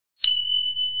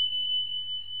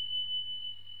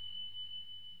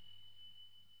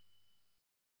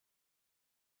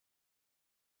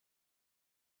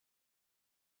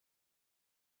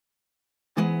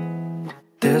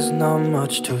There's not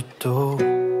much to do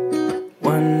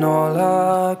when all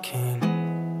I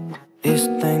can is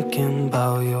thinking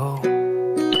about you.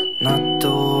 Not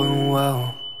doing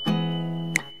well,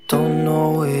 don't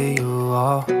know where you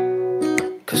are,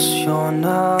 'cause you're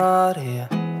not here.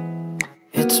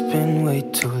 It's been way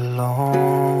too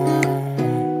long.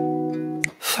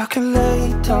 If I could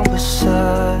lay down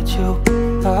beside you,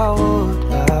 I would.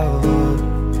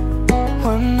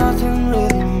 When nothing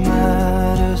really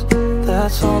matters,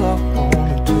 that's all I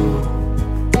wanna do.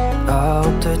 I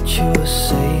hope that you are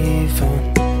safe and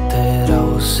that I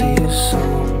will see you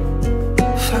soon.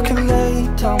 If I could lay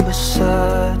down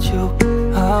beside you,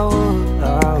 I would. I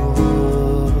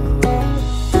would.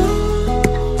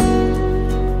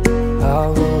 I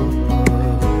would.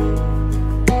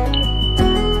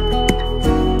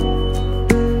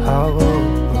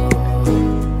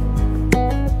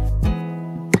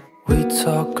 We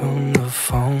talk on the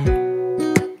phone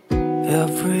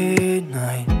every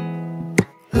night.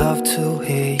 Love to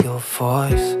hear your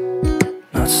voice.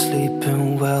 Not sleeping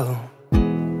well,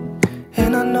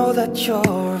 and I know that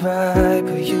you're right,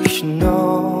 but you should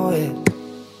know it.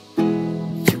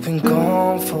 You've been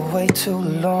gone for way too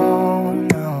long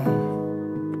now.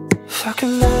 If I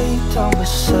could lay down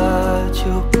beside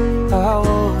you, I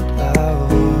would.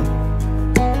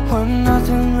 When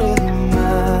nothing really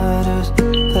matters,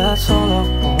 that's all I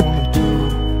wanna do.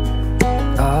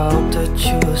 I hope that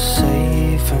you are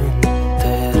safe and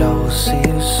that I will see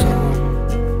you soon.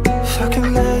 If I could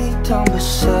lay down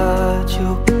beside you,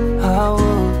 I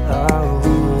would.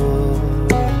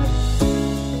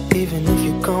 Even if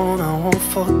you're gone, I won't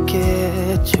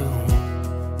forget you.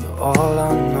 You're all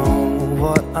I know,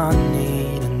 what I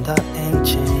need, and that ain't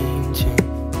changing.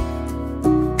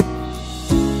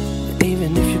 And even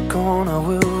if you're gone, I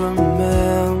will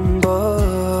remember.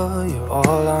 You're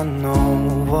all I know,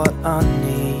 what I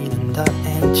need, and that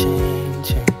ain't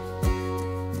changing.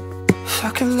 If I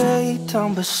could lay down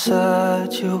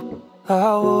beside you, I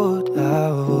would.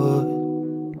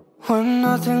 When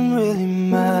nothing really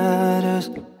matters,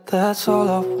 that's all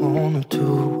I wanna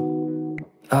do.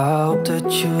 I hope that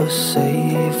you are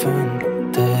safe and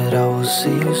that I will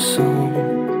see you soon.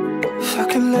 If I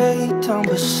could lay down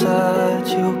beside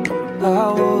you, I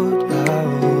would.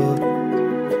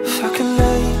 If I could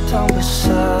lay down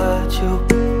beside you,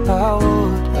 I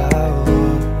would.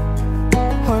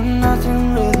 When nothing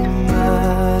really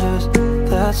matters,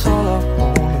 that's all I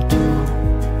wanna do.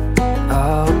 I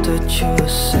hope that you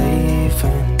are safe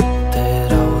and that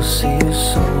I will see you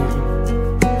soon.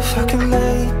 If I could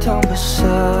lay down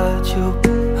beside you,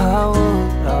 I would.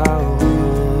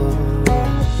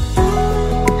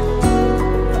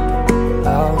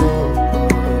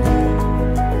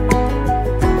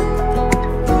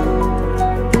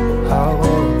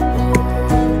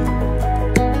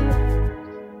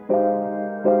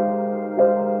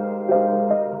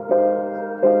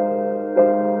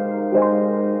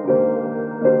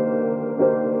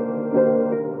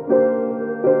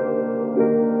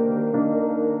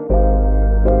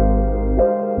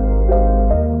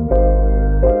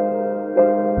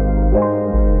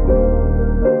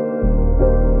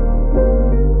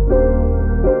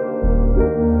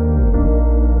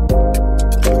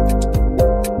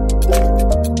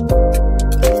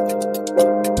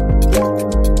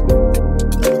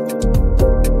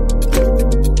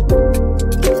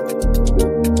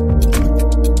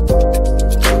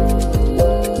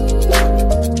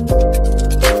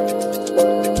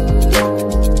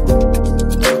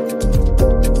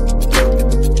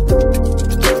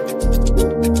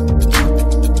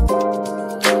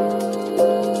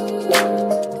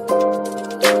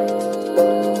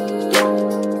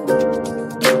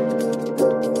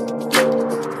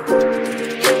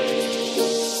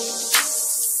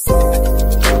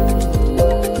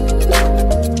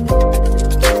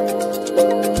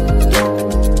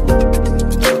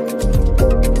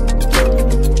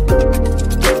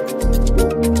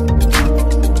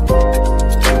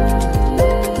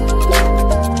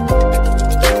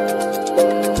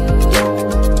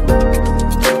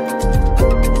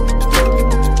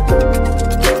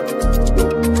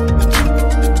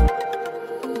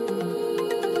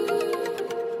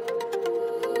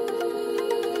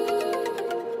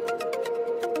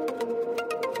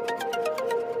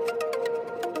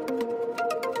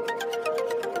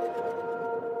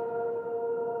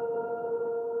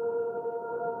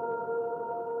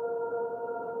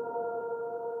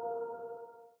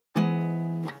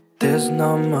 There's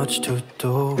not much to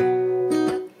do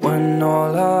when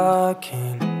all I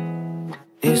can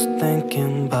is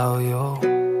thinking about you.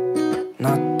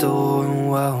 Not doing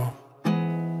well,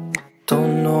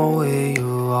 don't know where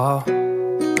you are,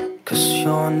 'cause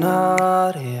you're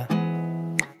not here.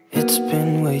 It's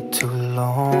been way too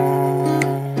long.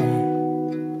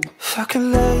 If I could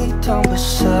lay down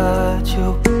beside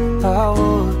you, I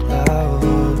would, I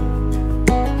would.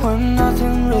 When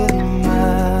nothing really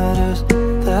matters,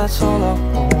 that's all I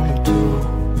wanna do.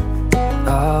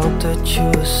 I hope that you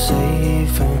are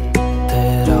safe and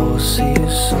that I will see you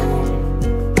soon.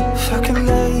 If I could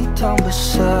lay down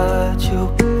beside you,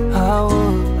 I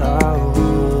would, I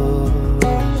would,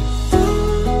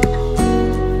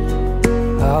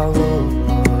 I would,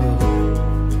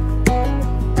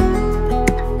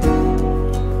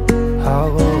 I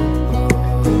would.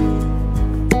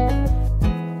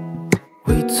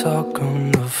 We talk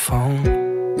on the phone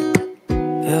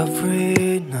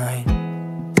every night.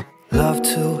 Love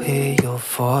to hear your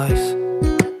voice,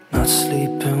 not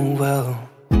sleeping well.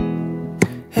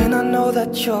 And I know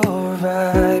that you're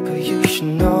right, but you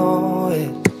should know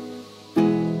it.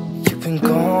 You've been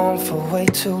gone for way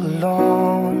too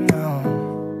long now.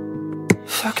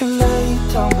 If I could lay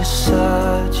down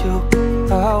beside you,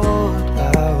 I would,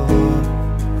 I would.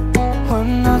 When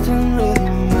nothing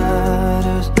really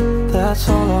matters, that's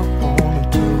all I wanna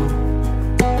do.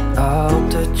 I hope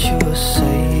that you are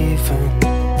safe and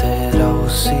that I will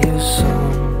see you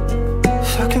soon.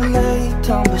 If I could lay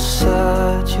down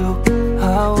beside you, I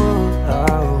would,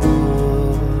 I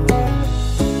would.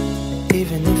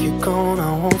 Even if you're gone,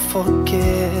 I won't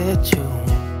forget you.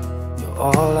 You're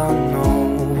all I know,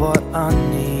 what I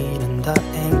need, and that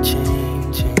ain't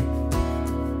changing.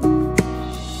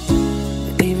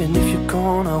 And even if you're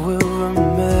gone, I will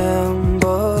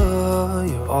remember.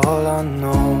 You're all I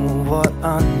know, what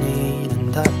I need,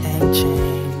 and that ain't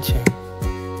changing.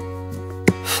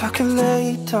 If I could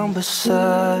lay down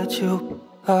beside you,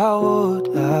 I would,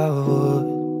 I would.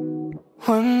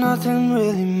 When nothing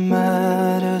really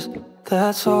matters,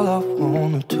 that's all I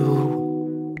wanna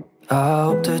do. I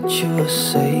hope that you are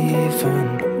safe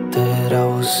and that I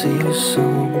will see you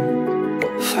soon.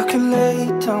 If I could lay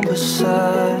down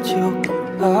beside you,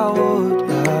 I would,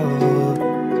 I would.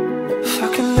 If I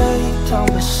could lay down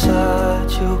beside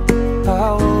you,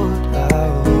 I would, I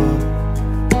would.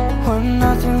 When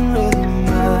nothing really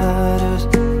matters,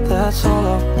 that's all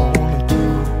I wanna do.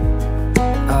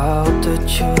 I hope that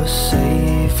you are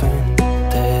safe and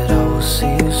that I will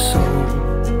see you soon.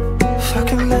 If I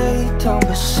could lay down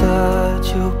beside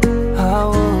you,